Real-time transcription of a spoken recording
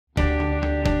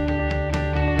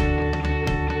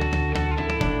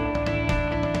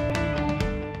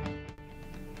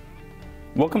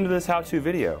Welcome to this how-to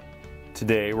video.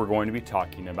 Today we're going to be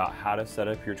talking about how to set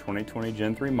up your 2020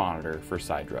 Gen 3 monitor for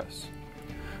Sidedress.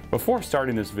 Before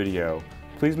starting this video,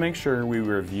 please make sure we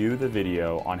review the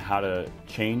video on how to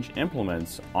change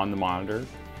implements on the monitor,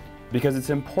 because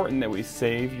it's important that we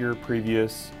save your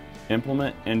previous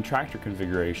implement and tractor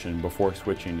configuration before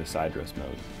switching to Sidedress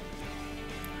mode.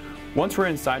 Once we're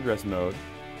in Sidedress mode,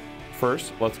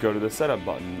 first let's go to the Setup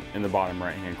button in the bottom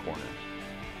right hand corner.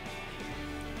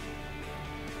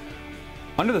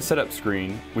 Under the setup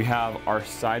screen, we have our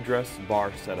Sidedress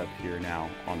Bar Setup here now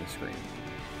on the screen.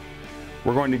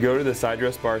 We're going to go to the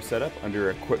Sidedress Bar Setup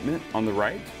under Equipment on the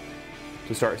right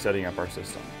to start setting up our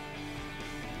system.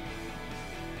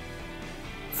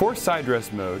 For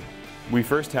Sidedress mode, we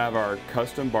first have our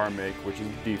custom bar make, which is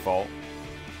default.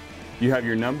 You have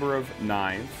your number of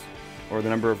knives, or the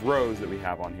number of rows that we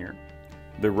have on here,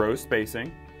 the row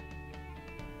spacing,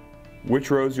 which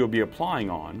rows you'll be applying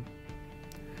on.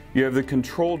 You have the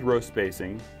controlled row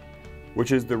spacing,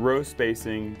 which is the row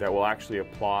spacing that will actually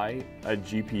apply a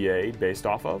GPA based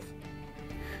off of.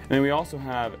 And then we also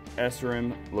have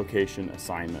SRM Location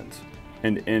Assignment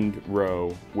and end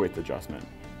row width adjustment.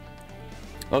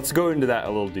 Let's go into that a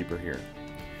little deeper here.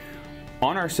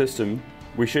 On our system,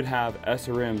 we should have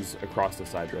SRMs across the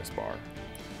Sidedress bar.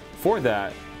 For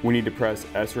that, we need to press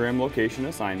SRM Location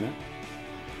Assignment,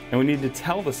 and we need to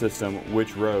tell the system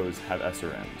which rows have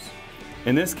SRMs.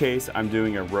 In this case, I'm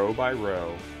doing a row by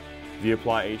row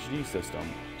vApply HD system,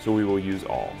 so we will use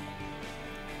all.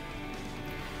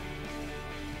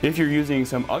 If you're using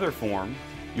some other form,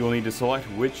 you will need to select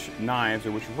which knives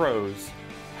or which rows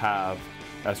have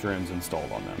SRMs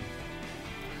installed on them.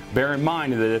 Bear in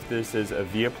mind that if this is a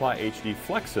vApply HD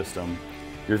Flex system,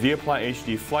 your vApply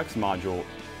HD Flex module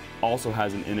also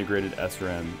has an integrated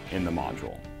SRM in the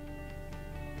module.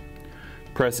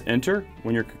 Press Enter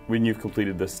when you've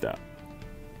completed this step.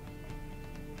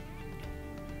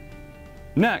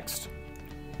 Next,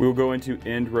 we will go into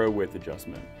end row width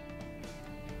adjustment.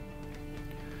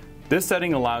 This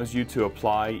setting allows you to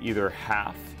apply either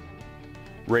half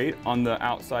rate on the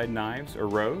outside knives or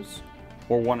rows,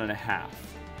 or 1.5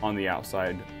 on the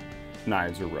outside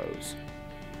knives or rows.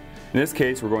 In this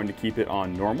case, we're going to keep it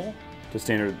on normal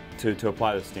to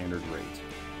apply the standard rate.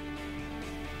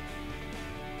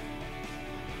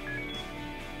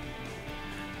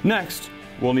 Next,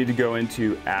 we'll need to go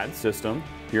into Add System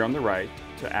here on the right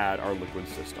to add our liquid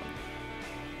system.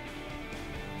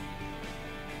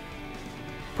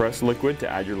 Press liquid to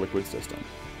add your liquid system.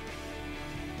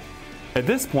 At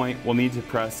this point, we'll need to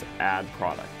press Add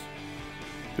Product.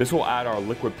 This will add our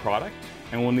liquid product,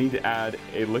 and we'll need to add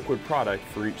a liquid product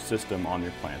for each system on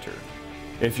your planter.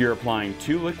 If you're applying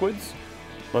 2 liquids,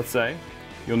 let's say,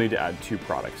 you'll need to add 2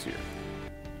 products here.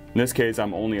 In this case,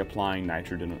 I'm only applying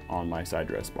nitrogen on my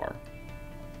Sidedress bar.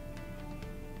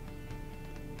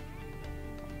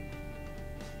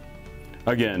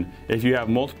 Again, if you have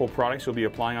multiple products you'll be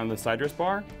applying on the Sidedress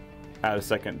bar, add a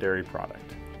secondary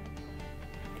product.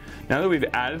 Now that we've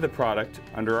added the product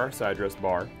under our Sidedress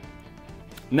bar,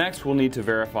 next we'll need to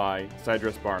verify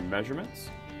Sidedress bar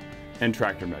measurements and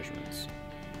tractor measurements.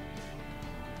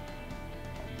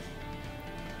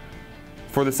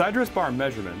 For the Sidedress bar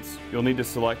measurements, you'll need to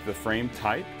select the frame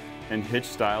type and hitch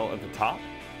style at the top,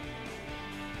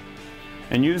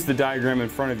 and use the diagram in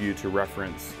front of you to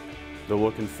reference the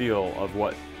look and feel of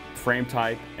what frame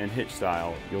type and hitch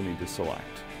style you'll need to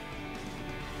select.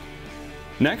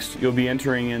 Next, you'll be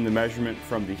entering in the measurement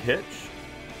from the hitch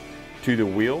to the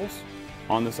wheels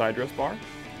on the Sidedress bar.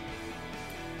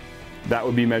 That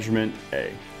would be measurement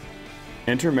A.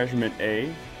 Enter measurement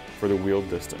A for the wheel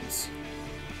distance.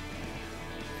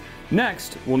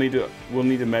 Next, we'll need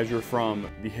to measure from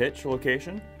the hitch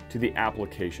location to the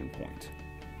application point.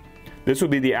 This will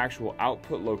be the actual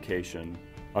output location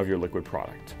of your liquid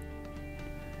product.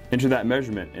 Enter that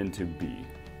measurement into B.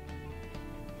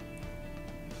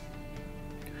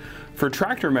 For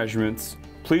tractor measurements,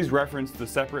 please reference the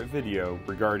separate video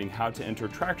regarding how to enter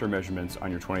tractor measurements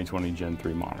on your 2020 Gen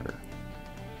 3 monitor.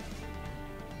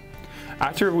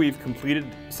 After we've completed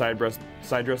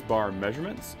Sidedress bar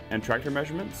measurements and tractor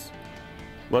measurements,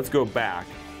 let's go back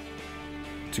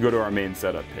to go to our main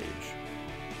setup page.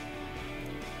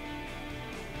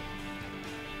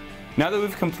 Now that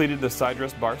we've completed the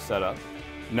Sidedress bar setup,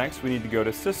 next we need to go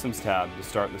to Systems tab to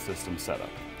start the system setup.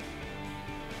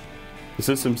 The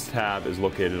Systems tab is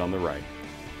located on the right.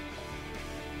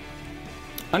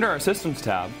 Under our Systems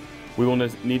tab, we will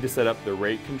need to set up the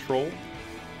rate control,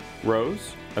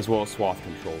 rows, as well as swath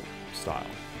control style.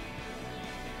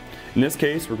 In this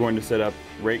case, we're going to set up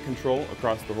rate control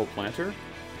across the whole planter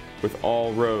with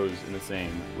all rows in the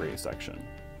same rate section.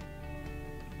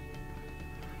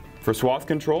 For swath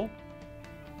control,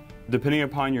 depending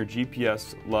upon your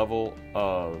GPS level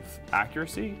of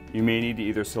accuracy, you may need to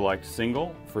either select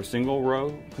single for single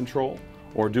row control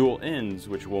or dual ends,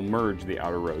 which will merge the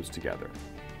outer rows together.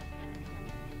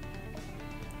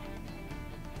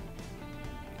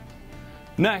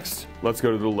 Next, let's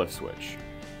go to the lift switch.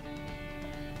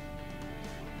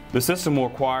 The system will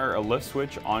require a lift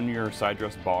switch on your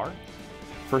Sidedress bar.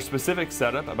 For specific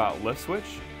setup about lift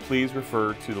switch, please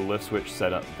refer to the lift switch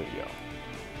setup video.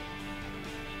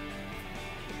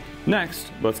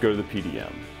 Next, let's go to the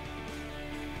PDM.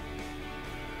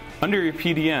 Under your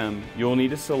PDM, you'll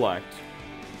need to select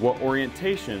what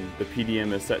orientation the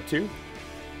PDM is set to,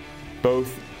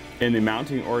 both in the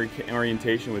mounting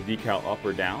orientation with decal up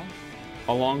or down,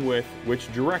 along with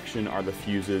which direction are the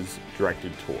fuses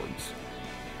directed towards.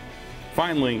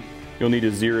 Finally, you'll need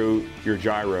to zero your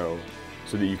gyro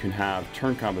so that you can have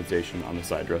turn compensation on the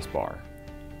Sidedress bar.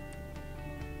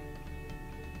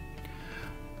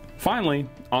 Finally,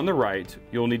 on the right,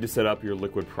 you'll need to set up your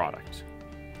liquid product.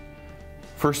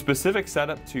 For specific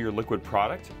setup to your liquid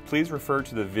product, please refer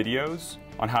to the videos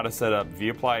on how to set up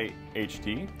vApply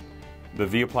HD, the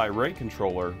vApply rate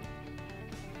controller,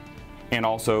 and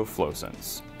also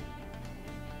FlowSense.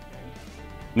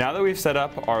 Now that we've set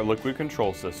up our liquid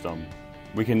control system,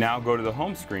 we can now go to the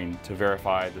home screen to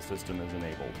verify the system is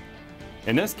enabled.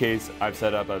 In this case, I've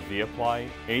set up a vApply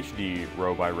HD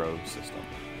row by row system.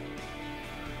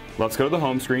 Let's go to the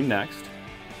home screen next.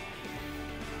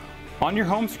 On your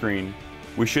home screen,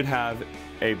 we should have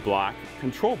a black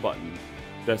control button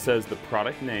that says the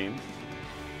product name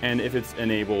and if it's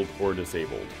enabled or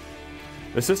disabled.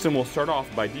 The system will start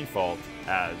off by default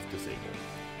as disabled.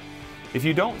 If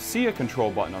you don't see a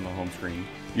control button on the home screen,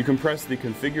 you can press the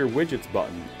Configure Widgets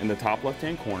button in the top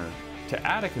left-hand corner to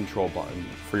add a control button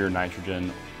for your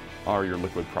nitrogen or your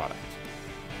liquid product.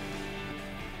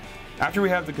 After we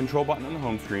have the control button on the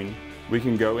home screen, we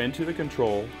can go into the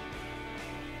control,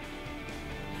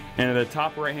 and at the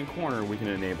top right-hand corner, we can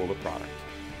enable the product.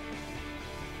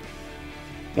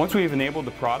 Once we've enabled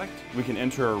the product, we can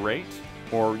enter a rate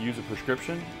or use a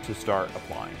prescription to start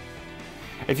applying.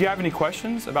 If you have any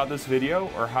questions about this video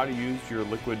or how to use your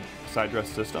liquid Sidedress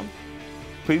system,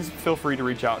 please feel free to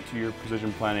reach out to your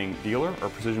Precision Planning dealer or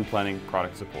Precision Planning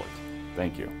product support.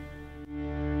 Thank you.